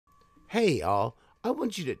Hey, y'all, I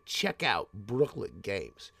want you to check out Brooklet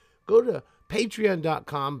Games. Go to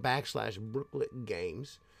patreon.com/Brooklet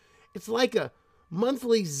Games. It's like a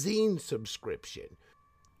monthly zine subscription.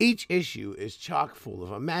 Each issue is chock full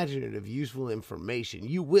of imaginative, useful information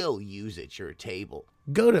you will use at your table.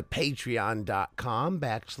 Go to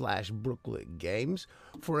patreon.com/Brooklet Games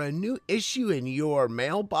for a new issue in your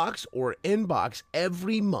mailbox or inbox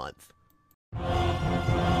every month.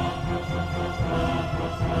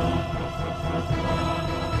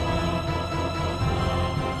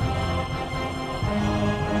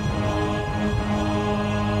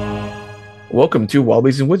 Welcome to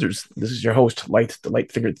Wobblies and Wizards. This is your host, Light the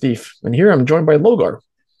Light-Fingered Thief, and here I'm joined by Logar.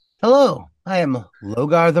 Hello, I am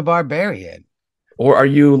Logar the Barbarian. Or are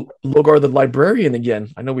you Logar the Librarian again?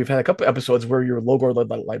 I know we've had a couple episodes where you're Logar the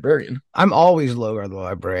Librarian. I'm always Logar the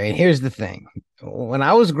Librarian. Here's the thing. When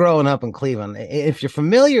I was growing up in Cleveland, if you're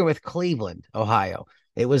familiar with Cleveland, Ohio,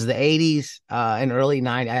 it was the 80s and early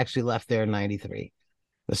 90s. I actually left there in 93.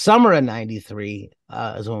 The summer of 93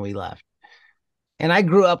 is when we left. And I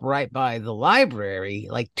grew up right by the library,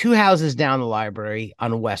 like 2 houses down the library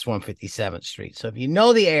on West 157th Street. So if you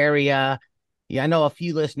know the area, I know a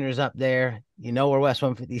few listeners up there, you know where West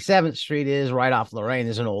 157th Street is, right off Lorraine.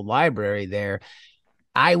 There's an old library there.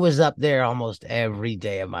 I was up there almost every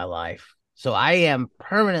day of my life. So I am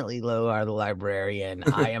permanently Logar the Librarian.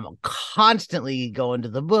 I am constantly going to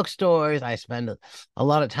the bookstores. I spend a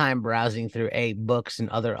lot of time browsing through books and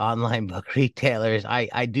other online book retailers.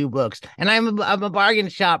 I do books, and I'm a bargain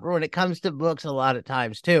shopper when it comes to books a lot of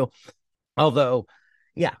times too. Although,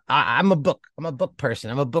 yeah, I'm a book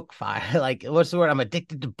person. I'm a book file. Like, what's the word? I'm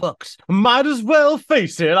addicted to books. Might as well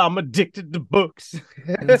face it. I'm addicted to books.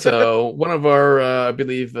 So one of our, I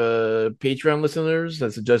believe, Patreon listeners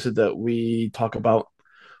has suggested that we talk about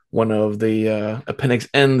one of the Appendix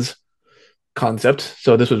N's concept.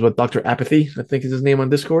 So this was what Dr. Apathy, I think is his name on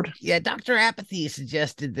Discord. Yeah, Dr. Apathy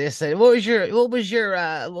suggested this. What was your well,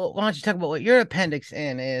 why don't you talk about what your Appendix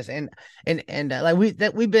N is? And like we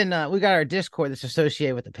got our Discord that's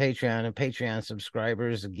associated with the Patreon, and Patreon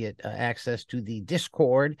subscribers get access to the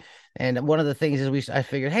Discord. And one of the things is I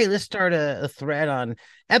figured, hey, let's start a thread on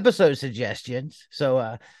episode suggestions.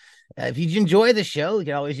 So if you enjoy the show, you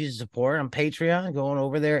can always use support on Patreon, going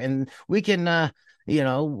over there, and we can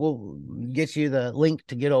we'll get you the link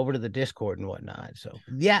to get over to the Discord and whatnot. So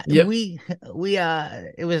yeah, yep.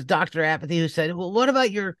 It was Dr. Apathy who said, well, what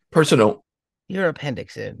about your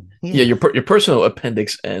Appendix N? Yeah, your personal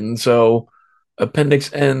Appendix N. So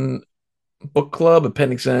Appendix N book club,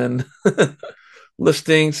 Appendix N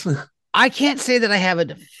listings. I can't say that I have a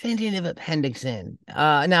definitive Appendix N.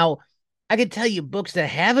 Now I could tell you books that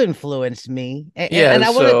have influenced me.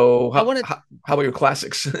 How about your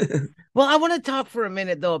classics? Well, I want to talk for a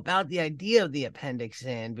minute, though, about the idea of the Appendix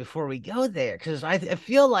N before we go there, because I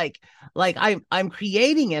feel like I'm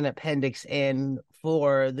creating an Appendix N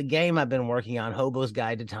for the game I've been working on, Hobo's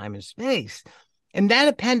Guide to Time and Space. And that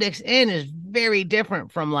Appendix N is very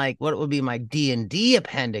different from like what would be my D&D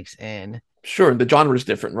Appendix N. Sure, the genre is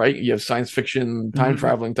different, right? You have science fiction, time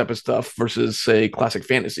traveling type of stuff versus, say, classic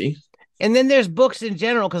fantasy. And then there's books in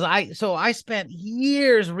general, because I spent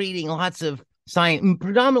years reading lots of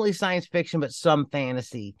predominantly science fiction, but some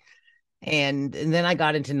fantasy. And then I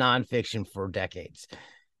got into nonfiction for decades.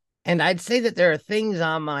 And I'd say that there are things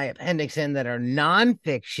on my Appendix N that are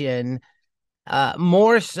nonfiction,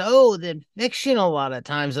 more so than fiction a lot of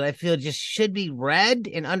times, that I feel just should be read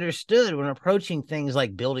and understood when approaching things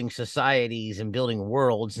like building societies and building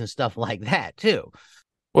worlds and stuff like that too.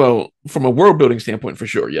 Well, from a world building standpoint, for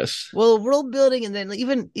sure, yes. Well, world building, and then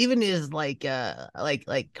even is like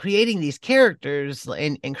creating these characters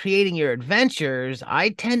and creating your adventures. I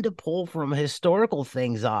tend to pull from historical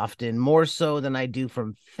things often, more so than I do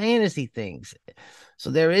from fantasy things.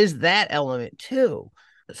 So there is that element too.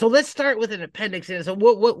 So let's start with an Appendix N. So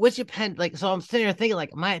what's your So I'm sitting here thinking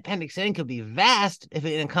like my Appendix N could be vast if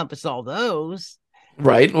it encompassed all those.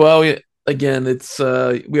 Right. Well, yeah. Again, it's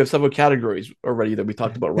we have several categories already that we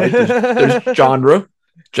talked about, right? There's genre,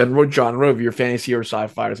 general genre of your fantasy or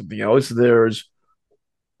sci-fi or something else. There's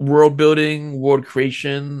world building, world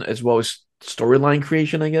creation, as well as storyline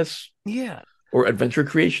creation, I guess. Yeah. Or adventure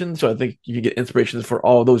creation. So I think you can get inspirations for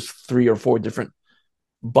all those 3 or 4 different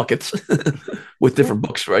buckets with different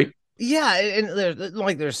books, right? Yeah, and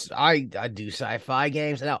I do sci-fi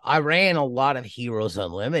games. Now I ran a lot of Heroes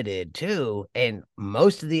Unlimited too, and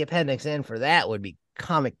most of the Appendix N for that would be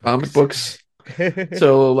comic books.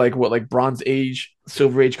 So like Bronze Age,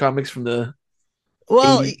 Silver Age comics from the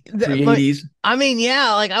 80s. I mean,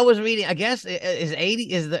 yeah, like I was reading. I guess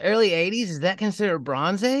is the early 80s. Is that considered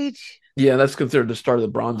Bronze Age? Yeah, that's considered the start of the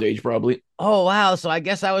Bronze Age, probably. Oh wow! So I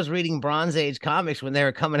guess I was reading Bronze Age comics when they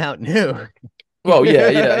were coming out new. Well,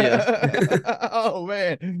 yeah. Oh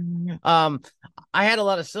man. I had a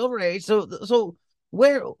lot of Silver Age. So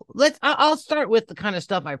where I'll start with the kind of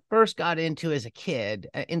stuff I first got into as a kid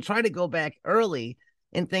and try to go back early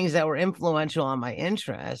in things that were influential on my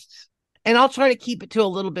interests. And I'll try to keep it to a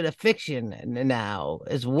little bit of fiction now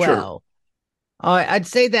as Sure. well. I'd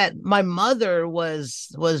say that my mother was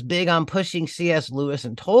big on pushing C.S. Lewis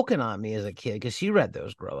and Tolkien on me as a kid because she read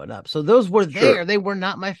those growing up. So those were there. Sure. They were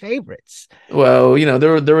not my favorites. Well,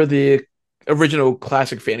 there were the original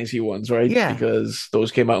classic fantasy ones, right? Yeah. Because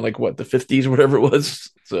those came out in like what, the 50s, whatever it was.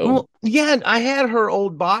 So Well, yeah, I had her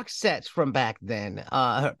old box sets from back then.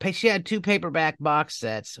 She had two paperback box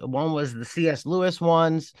sets. One was the C.S. Lewis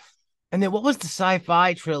ones, and then what was the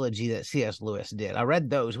sci-fi trilogy that C.S. Lewis did? I read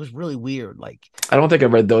those. It was really weird. Like, I don't think I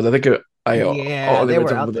read those. I think I yeah, only they read were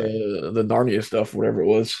some out of there. the Narnia stuff, whatever it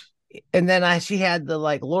was. And then she had the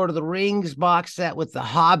like Lord of the Rings box set with the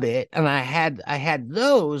Hobbit, and I had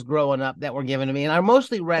those growing up that were given to me, and I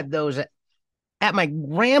mostly read those at my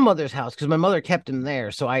grandmother's house because my mother kept them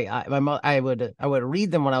there. So I would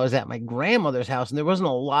read them when I was at my grandmother's house, and there wasn't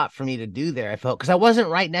a lot for me to do there. I felt because I wasn't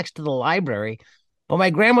right next to the library, but my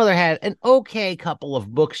grandmother had an okay couple of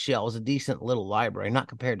bookshelves, a decent little library, not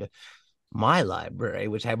compared to my library,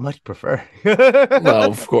 which I much prefer. Well,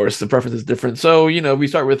 of course, the preference is different. So, we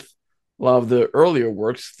start with a lot of the earlier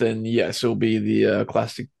works, then yes, it'll be the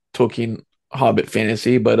classic Tolkien Hobbit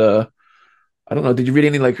fantasy. But I don't know. Did you read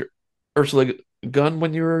any like Ursula Gunn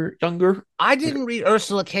when you were younger? I didn't read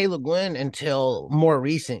Ursula K. Le Guin until more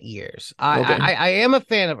recent years. Okay. I am a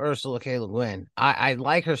fan of Ursula K. Le Guin. I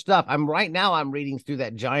like her stuff. I'm reading through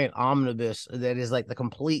that giant omnibus that is like the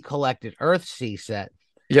complete collected Earthsea set,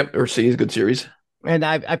 Yep, Ursula is a good series. and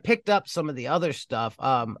I picked up some of the other stuff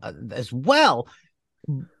as well.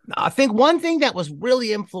 I think one thing that was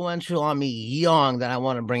really influential on me young that I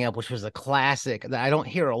want to bring up, which was a classic that I don't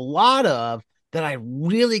hear a lot of, that I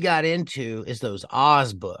really got into, is those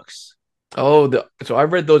Oz books. Oh, so I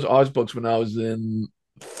read those Oz books when I was in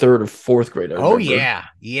third or fourth grade, I Oh remember, yeah,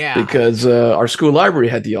 yeah. because our school library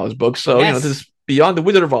had the Oz books. So, Yes. this is beyond the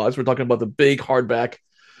Wizard of Oz. We're talking about the big hardback,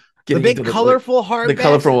 The getting big into colorful the hardbacks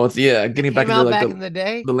colorful ones. Yeah, that getting back came into out like back in the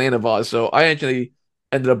day. the land of Oz. So I actually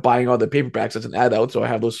ended up buying all the paperbacks as an adult. So I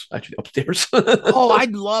have those actually upstairs. Oh,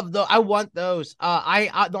 I'd love those. I want those.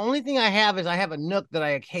 I the only thing I have is I have a Nook that I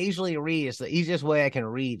occasionally read. It's the easiest way I can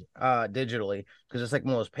read digitally because it's like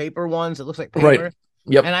one of those paper ones. It looks like Right. paper.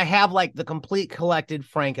 Yep. And I have like the complete collected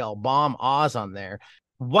Frank L. Baum Oz on there.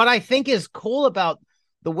 What I think is cool about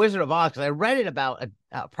the Wizard of Oz, because I read it about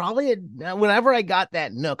whenever I got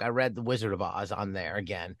that Nook, I read the Wizard of Oz on there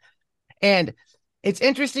again. And it's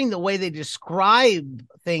interesting the way they describe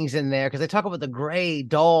things in there because they talk about the gray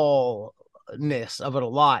dullness of it a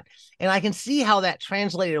lot, and I can see how that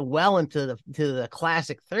translated well into the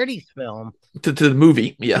classic '30s film. To the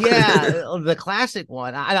movie. Yeah. Yeah, the classic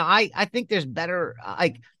one. I think there's better.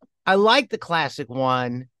 I like the classic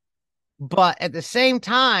one, but at the same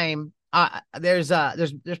time, there's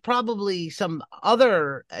probably some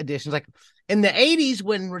other editions like in the '80s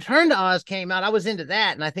when Return to Oz came out. I was into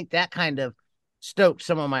that, and I think that kind of stoked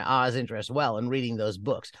some of my Oz interest well in reading those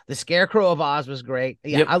books. The Scarecrow of Oz was great.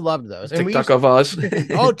 Yeah, Yep. I loved those. And TikTok of Oz.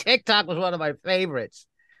 oh, TikTok was one of my favorites.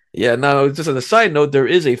 Yeah, no, just as a side note, there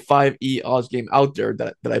is a 5e Oz game out there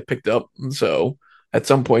that I picked up. So at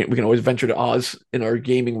some point we can always venture to Oz in our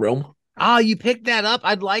gaming realm. Oh, you picked that up?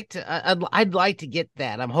 I'd like to get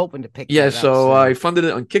that. I'm hoping to pick Yeah, that up so I soon. funded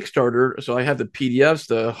it on Kickstarter. So I have the PDFs,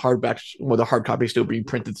 the hardbacks, well, the hard copies still being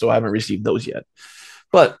printed, so I haven't received those yet.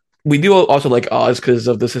 But we do also like Oz because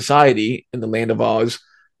of the society in the land of Oz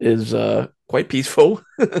is quite peaceful.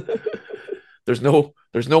 There's no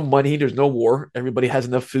money, there's no war. Everybody has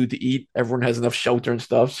enough food to eat. Everyone has enough shelter and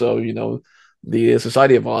stuff. So the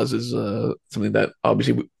society of Oz is something that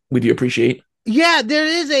obviously we do appreciate. Yeah, there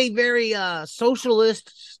is a very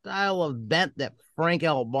socialist style of bent that Frank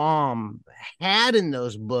L. Baum had in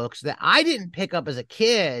those books that I didn't pick up as a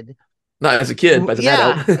kid. Not as a kid, but as an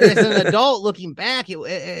Yeah, as an adult. adult looking back,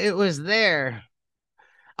 it was there.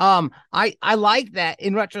 I like that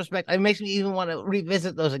in retrospect. It makes me even want to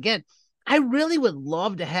revisit those again. I really would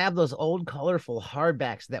love to have those old colorful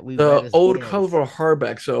hardbacks that we read The as old kids. colorful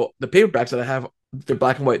hardback. So the paperbacks that I have, they're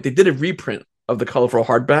black and white. They did a reprint of the colorful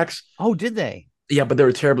hardbacks. Oh, did they? Yeah, but they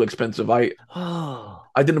were terribly expensive. I Oh,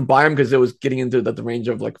 I didn't buy them because it was getting into the range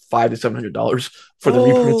of like $500 to $700 for the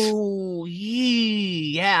reprints. oh,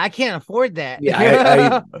 yeah. I can't afford that.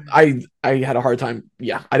 Yeah, I had a hard time.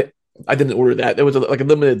 Yeah, I didn't order that. There was like a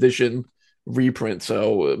limited edition reprint.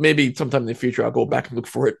 So maybe sometime in the future I'll go back and look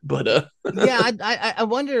for it. But Yeah, I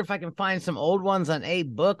wonder if I can find some old ones on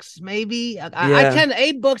Abe Books. Maybe I yeah, tend to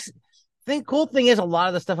Abe Books. Cool thing is a lot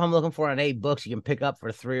of the stuff I'm looking for on Abe Books you can pick up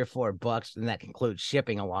for $3 or $4, and that includes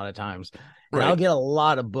shipping a lot of times. And I'll right. get a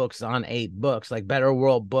lot of books on Abe Books, like Better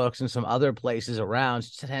World Books and some other places around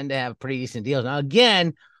tend to have pretty decent deals. Now,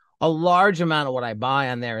 again, a large amount of what I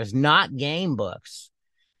buy on there is not game books,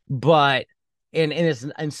 but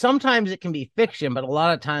and sometimes it can be fiction, but a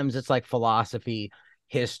lot of times it's like philosophy,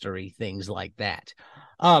 history, things like that.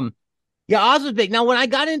 Yeah, Oz was big. Now, when I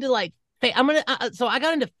got into like so I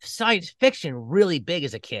got into science fiction really big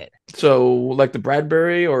as a kid. So like the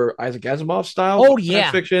Bradbury or Isaac Asimov style Oh science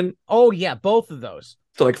yeah, fiction. oh yeah, both of those.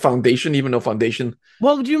 So like Foundation, even though Foundation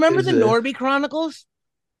Well, do you remember is the Norby Chronicles?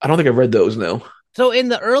 I don't think I've read those. No. So in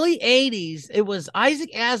the early 80s, it was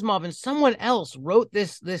Isaac Asimov and someone else wrote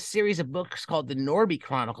this series of books called the Norby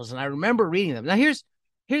Chronicles, and I remember reading them. Now here's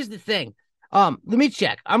the thing. Let me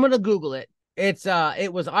check. I'm gonna Google it.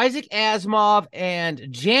 It was Isaac Asimov and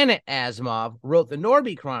Janet Asimov wrote the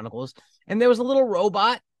Norby Chronicles, and there was a little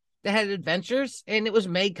robot that had adventures, and it was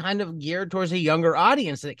made kind of geared towards a younger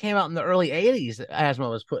audience. And it came out in the early 80s that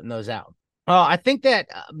Asimov was putting those out. I think that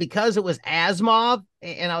because it was Asimov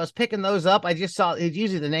and I was picking those up, I just saw it's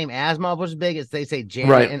usually the name Asimov was big, as they say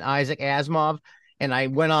Janet Right. and Isaac Asimov. And I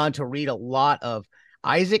went on to read a lot of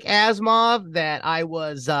Isaac Asimov that I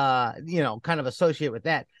was, kind of associated with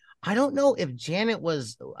that. I don't know if Janet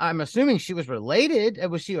was, I'm assuming she was related.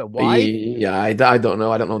 Was she a wife? Yeah, I don't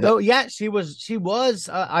know. I don't know that. Oh, yeah, she was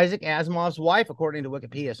Isaac Asimov's wife, according to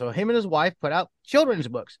Wikipedia. So him and his wife put out children's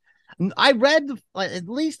books. I read at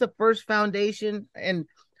least the first Foundation, and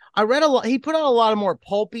I read a lot. He put out a lot of more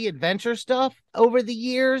pulpy adventure stuff over the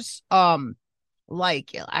years.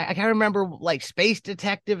 Like I can't remember, like space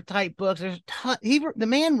detective type books. The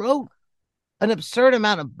man wrote an absurd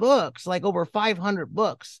amount of books, like over 500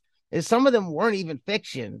 books. And some of them weren't even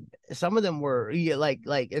fiction. Some of them were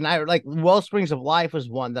and I like Wellsprings of Life was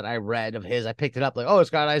one that I read of his. I picked it up like, oh, it's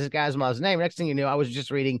got Isaac Asimov's name. Next thing you knew, I was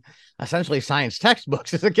just reading essentially science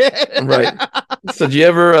textbooks as a kid. Right. So did you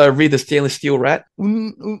ever read the Stainless Steel Rat?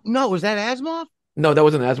 No, was that Asimov? No, that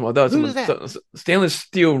wasn't Asimov. That was Who was that? Stainless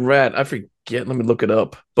Steel Rat. I forget. Let me look it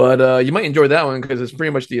up. But you might enjoy that one because it's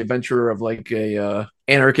pretty much the adventure of like a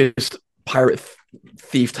anarchist pirate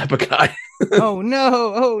thief type of guy. Oh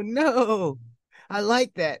no. I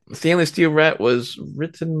like that. Stainless Steel Rat was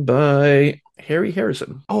written by Harry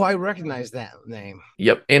Harrison. Oh, I recognize that name.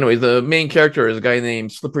 Yep. Anyway, the main character is a guy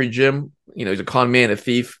named Slippery Jim. He's a con man, a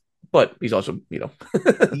thief, but he's also,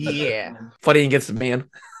 Yeah, fighting against the man.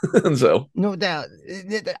 So no doubt.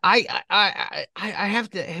 I have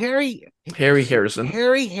to Harry Harrison.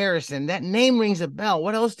 Harry Harrison. That name rings a bell.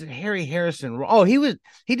 What else did Harry Harrison? Oh, he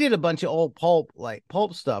did a bunch of old pulp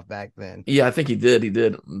stuff back then. Yeah, I think he did. He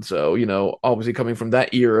did. So, obviously coming from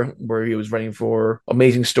that era where he was writing for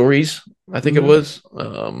Amazing Stories, I think it was.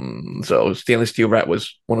 So Stainless Steel Rat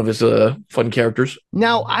was one of his fun characters.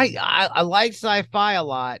 Now, I like sci-fi a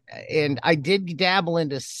lot, and I did dabble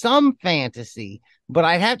into some fantasy, but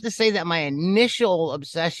I'd have to say that my initial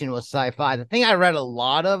obsession was sci-fi. The thing I read a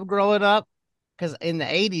lot of growing up, because in the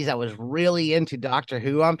 80s, I was really into Doctor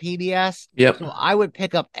Who on PBS. Yep. So I would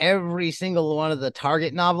pick up every single one of the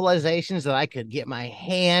Target novelizations that I could get my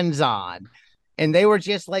hands on. And they were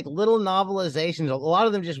just like little novelizations, a lot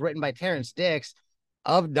of them just written by Terrence Dicks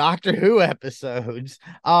of Doctor Who episodes.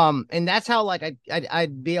 And that's how like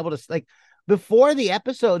I'd be able to like before the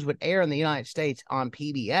episodes would air in the United States on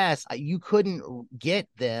PBS, you couldn't get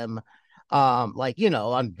them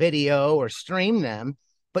on video or stream them,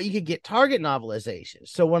 but you could get Target novelizations.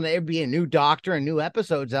 So when there'd be a new Doctor and new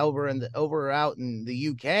episodes over out in the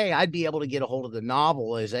UK, I'd be able to get a hold of the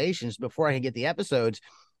novelizations before I could get the episodes,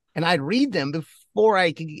 and I'd read them before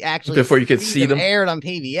I could actually before you could see them aired on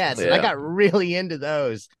PBS. Yeah. And I got really into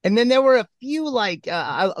those. And then there were a few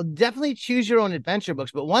I'll definitely choose your own adventure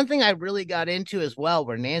books. But one thing I really got into as well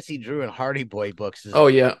were Nancy Drew and Hardy Boy books. Oh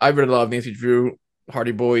yeah, I've read a lot of Nancy Drew,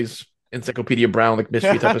 Hardy Boys, Encyclopedia Brown, like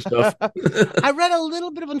mystery type of stuff. I read a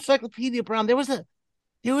little bit of Encyclopedia Brown. But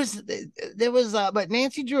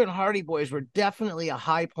Nancy Drew and Hardy Boys were definitely a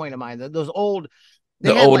high point of mine. Those old.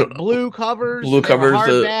 They had like blue covers, the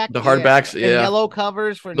hardbacks, and yellow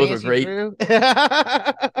covers for those Nancy are great. Drew.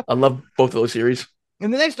 I love both of those series.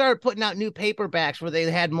 And then they started putting out new paperbacks where they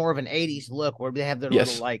had more of an 80s look, where they have their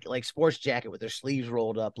little like sports jacket with their sleeves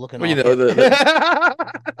rolled up, looking. Well,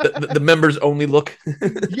 the members only look.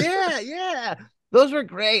 Yeah. Those were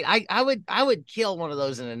great. I would kill one of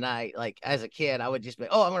those in a night. Like as a kid, I would just be,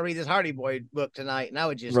 I'm gonna read this Hardy Boy book tonight, and I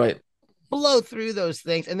would just blow through those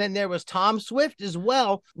things. And then there was Tom Swift as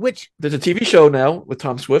well, which There's a TV show now with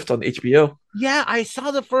Tom Swift on HBO. yeah, I saw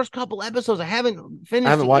the first couple episodes. I haven't finished I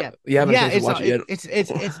haven't it watched. yet. Yeah, I haven't Yeah, finished watching it yet.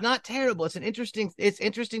 it's not terrible. It's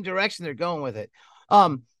interesting direction they're going with it.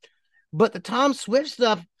 But the Tom Swift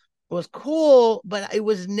stuff was cool, but it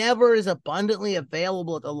was never as abundantly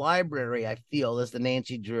available at the library, I feel, as the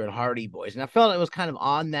Nancy Drew and Hardy Boys. And I felt it was kind of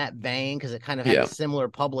on that vein because it kind of had Yeah. similar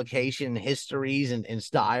publication histories and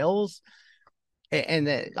styles and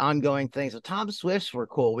the ongoing things. So Tom Swift's were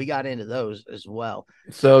cool. We got into those as well.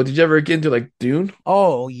 So, did you ever get into like Dune?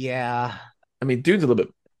 Oh yeah. I mean, Dune's a little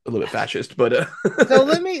bit fascist, but So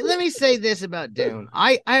let me say this about Dune.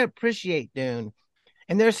 I appreciate Dune.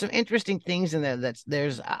 And there's some interesting things in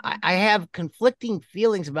there. I have conflicting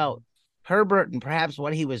feelings about Herbert and perhaps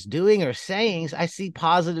what he was doing or saying. I see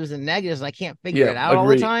positives and negatives, and I can't figure Yeah, it out all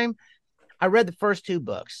the agreed. time. I read the first two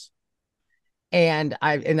books, and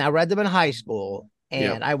I read them in high school.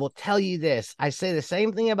 And Yeah. I will tell you this: I say the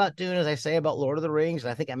same thing about Dune as I say about Lord of the Rings.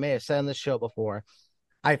 And I think I may have said on this show before.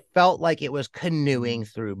 I felt like it was canoeing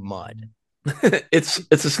through mud. it's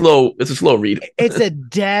a slow read. It's a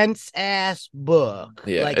dense ass book.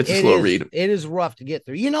 Yeah, like it's a slow read. It is rough to get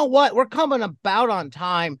through. You know what? We're coming about on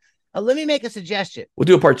time. Let me make a suggestion. We'll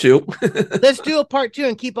do a part 2. Let's do a part 2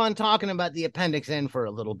 and keep on talking about the Appendix N for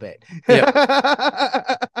a little bit.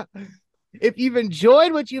 If you've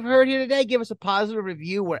enjoyed what you've heard here today, give us a positive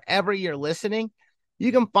review wherever you're listening.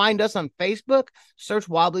 You can find us on Facebook. Search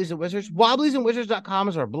Wobblies and Wizards. Wobbliesandwizards.com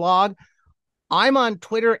is our blog. I'm on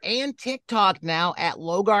Twitter and TikTok now at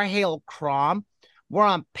Logar Hale Crom. We're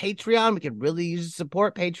on Patreon. We could really use the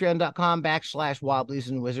support. Patreon.com/Wobblies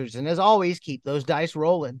and Wizards. And as always, keep those dice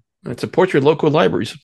rolling. And support your local libraries.